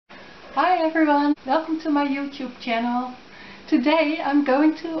Hi everyone, welcome to my YouTube channel. Today I'm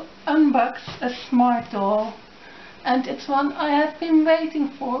going to unbox a smart doll, and it's one I have been waiting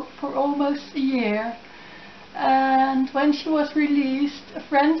for almost a year. And when she was released, a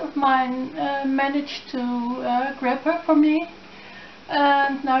friend of mine managed to grab her for me,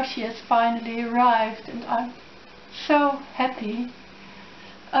 and now she has finally arrived and I'm so happy.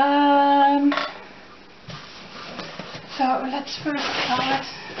 So let's first start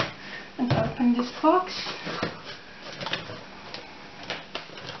and open this box.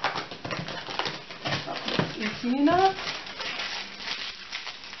 That's easy enough.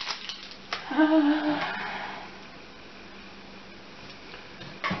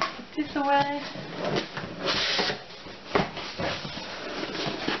 Put this away.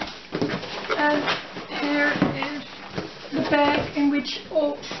 And here is the bag in which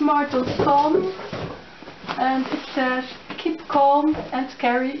all smart dolls come. And it says, keep calm and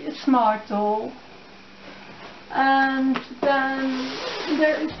carry a smart doll. And then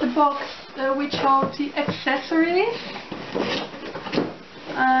there is the box which holds the accessories.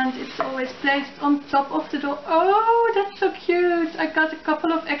 And it's always placed on top of the doll. Oh, that's so cute! I got a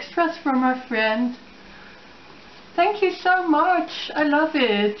couple of extras from my friend. Thank you so much! I love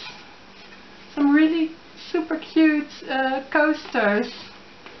it! Some really super cute coasters.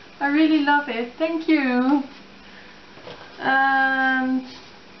 I really love it. Thank you. And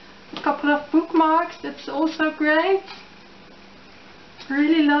a couple of bookmarks. That's also great.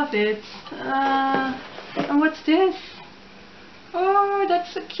 Really love it. And what's this? Oh,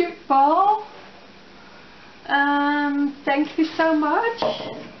 that's a cute ball. Thank you so much.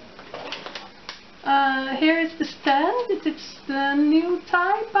 Here is the stand. It's the new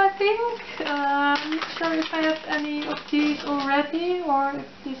type, I think. I'm not sure if I have any of these already or if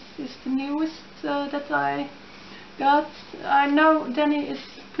this is the newest that I got. I know Danny is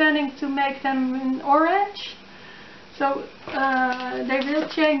planning to make them in orange, so they will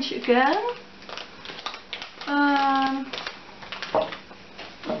change again.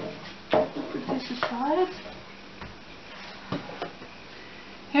 Put this aside.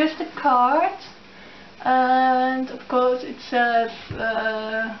 Here's the card. And of course it says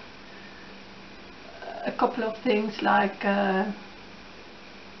a couple of things like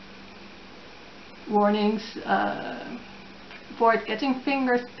warnings, avoid getting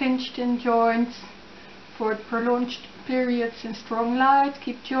fingers pinched in joints, avoid prolonged periods in strong light,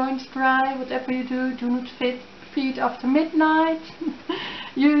 keep joints dry, whatever you do, do not feed after midnight,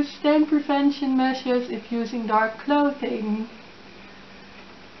 use stain prevention measures if using dark clothing.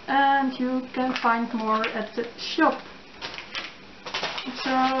 And you can find more at the shop.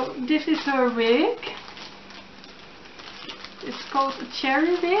 So this is her wig. It's called a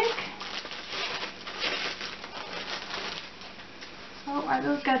cherry wig. So I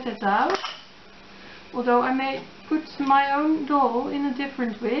will get it out. Although I may put my own doll in a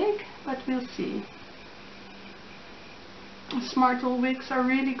different wig, but we'll see. Smart doll wigs are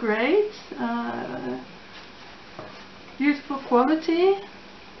really great. Beautiful quality.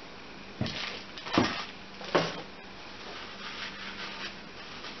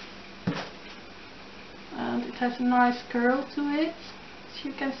 And it has a nice curl to it, as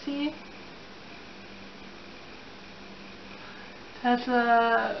you can see. It has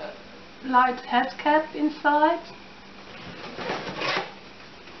a light head cap inside.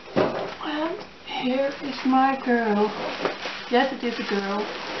 And here is my girl. Yes, it is a girl.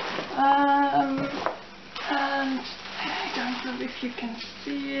 And I don't know if you can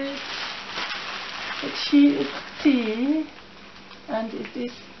see it, but she is T, and it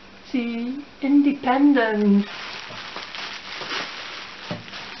is T Independence.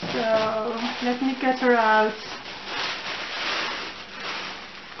 So let me get her out.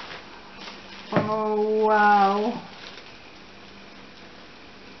 Oh wow.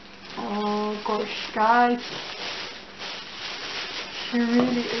 Oh gosh, guys. She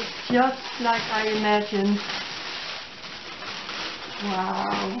really is just like I imagined.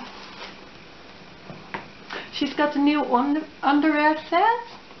 Wow. She's got a new underwear set.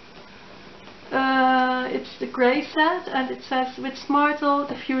 It's the grey set, and it says, with smart doll,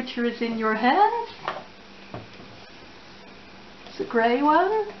 the future is in your hands. It's a grey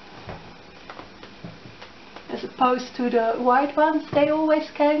one, as opposed to the white ones they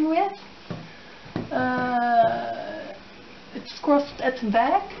always came with. It's crossed at the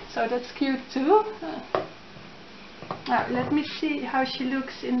back, so that's cute too. Now let me see how she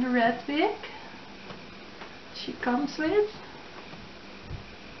looks in the red wig she comes with.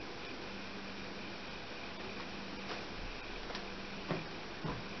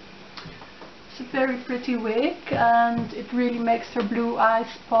 It's a very pretty wig, and it really makes her blue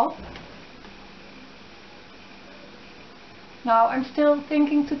eyes pop. Now I'm still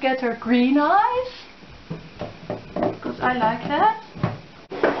thinking to get her green eyes, because I like that.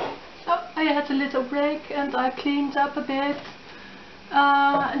 So I had a little break and I cleaned up a bit.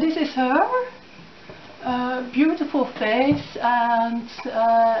 This is her. Beautiful face, and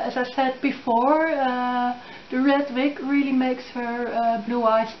as I said before, the red wig really makes her blue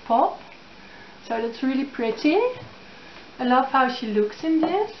eyes pop. So that's really pretty. I love how she looks in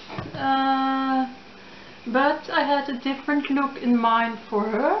this. But I had a different look in mind for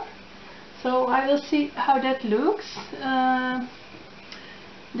her. So I will see how that looks.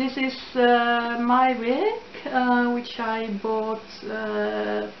 This is my wig, which I bought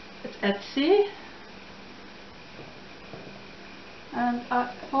at Etsy. And I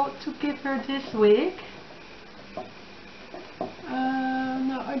thought to give her this wig.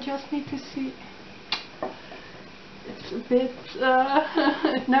 No, I just need to see. It's a bit,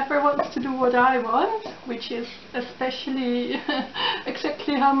 it never wants to do what I want, which is especially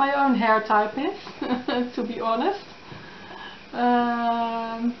exactly how my own hair type is, to be honest.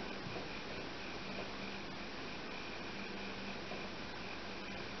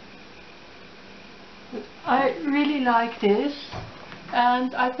 But I really like this,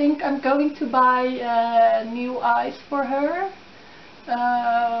 and I think I'm going to buy new eyes for her.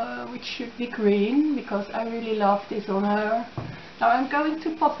 Which should be green, because I really love this on her. Now I'm going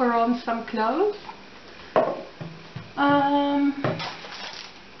to pop her on some clothes. I've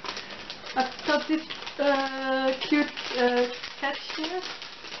got this cute sketch here.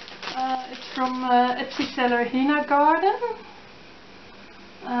 It's from Etsy seller Hina Garden.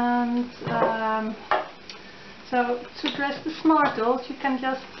 And so to dress the smart dolls, you can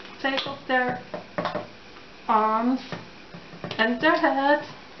just take off their arms and their head.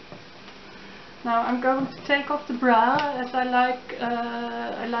 Now I'm going to take off the bra, as I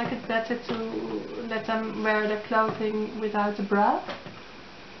like it better to let them wear their clothing without the bra.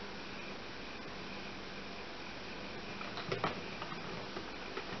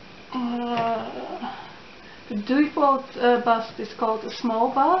 The default bust is called a small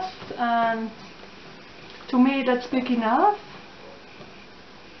bust, and to me that's big enough.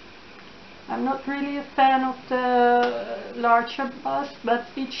 I'm not really a fan of the larger bust, but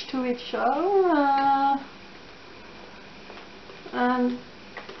each to its own. And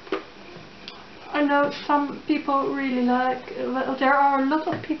I know some people really like, well, there are a lot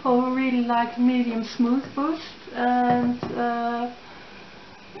of people who really like the medium smooth bust and the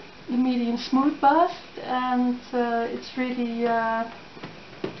medium smooth bust, and it's really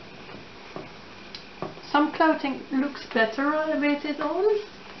some clothing looks better with it on.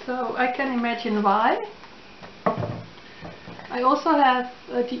 So I can imagine why. I also have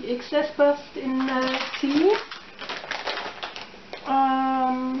the XS bust in T.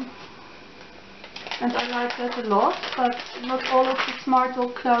 And I like that a lot, but not all of the Smart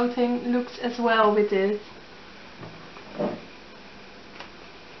Doll clothing looks as well with it.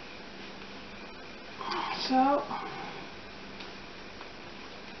 So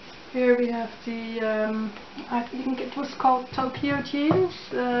here we have the, I think it was called Tokyo jeans.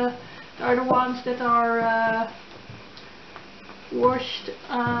 They are the ones that are washed,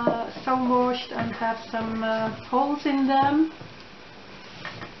 stone washed, and have some holes in them.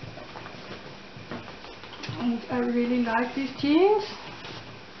 And I really like these jeans.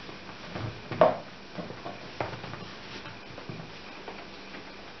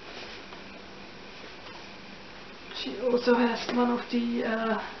 She also has one of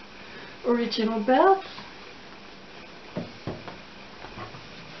the original belts.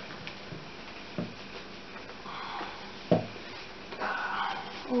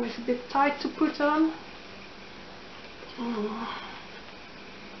 Always a bit tight to put on.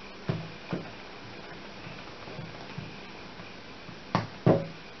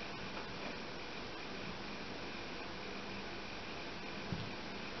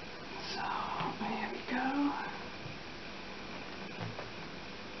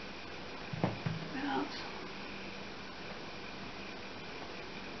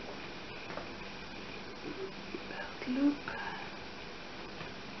 Loop,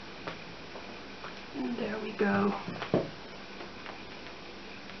 and there we go.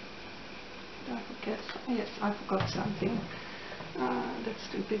 Don't forget, yes, I forgot something. That's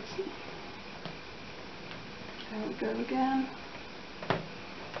stupid. There we go again.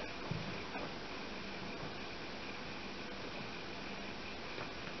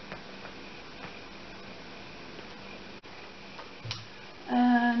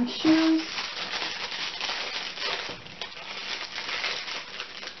 And shoes.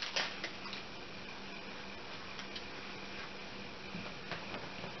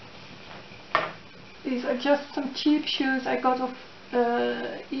 these are just some cheap shoes I got off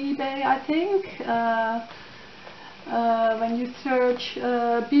eBay, I think. When you search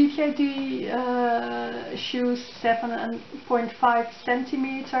BJD shoes 7.5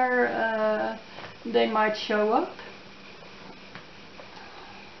 centimeter, they might show up.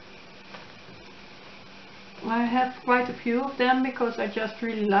 I have quite a few of them because I just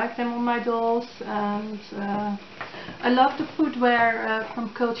really like them on my dolls, and I love the footwear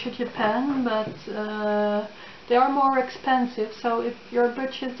from Culture Japan, but they are more expensive, so if your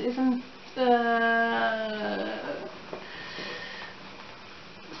budget isn't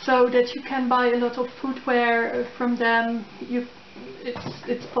so that you can buy a lot of footwear from them,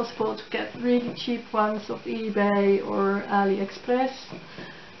 it's possible to get really cheap ones off eBay or AliExpress,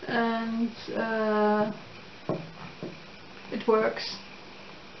 and it works.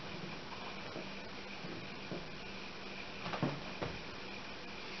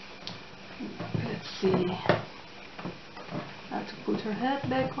 Let's see how to put her head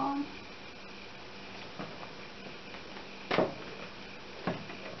back on.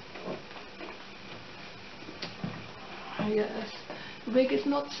 Yes, the wig is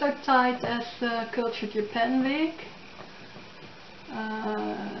not so tight as the Culture Japan wig.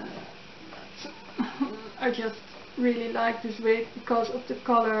 I just really like this wig because of the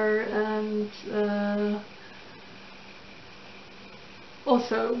color, and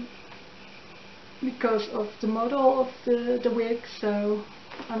also because of the model of the wig, so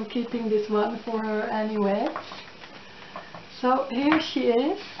I'm keeping this one for her anyway. So here she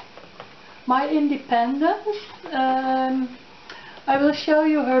is, my Independence. I will show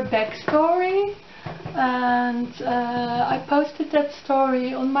you her backstory, and I posted that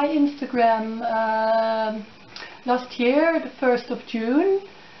story on my Instagram last year, the 1st of June,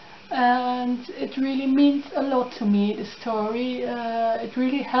 and it really means a lot to me, the story. It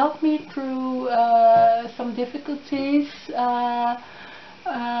really helped me through some difficulties,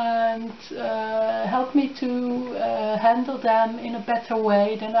 and helped me to handle them in a better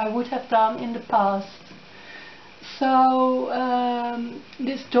way than I would have done in the past. So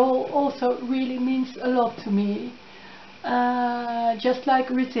this doll also really means a lot to me. Just like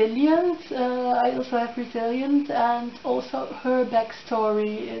Resilient, I also have Resilient, and also her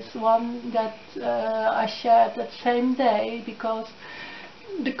backstory is one that I shared that same day, because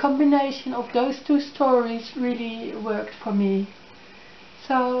the combination of those two stories really worked for me.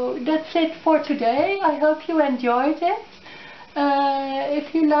 So that's it for today. I hope you enjoyed it.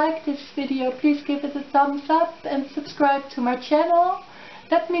 If you like this video, please give it a thumbs up and subscribe to my channel.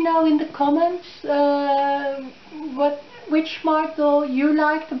 Let me know in the comments which smart doll you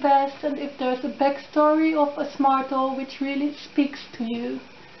like the best, and if there's a backstory of a smart doll which really speaks to you.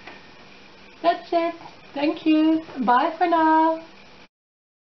 That's it. Thank you. Bye for now.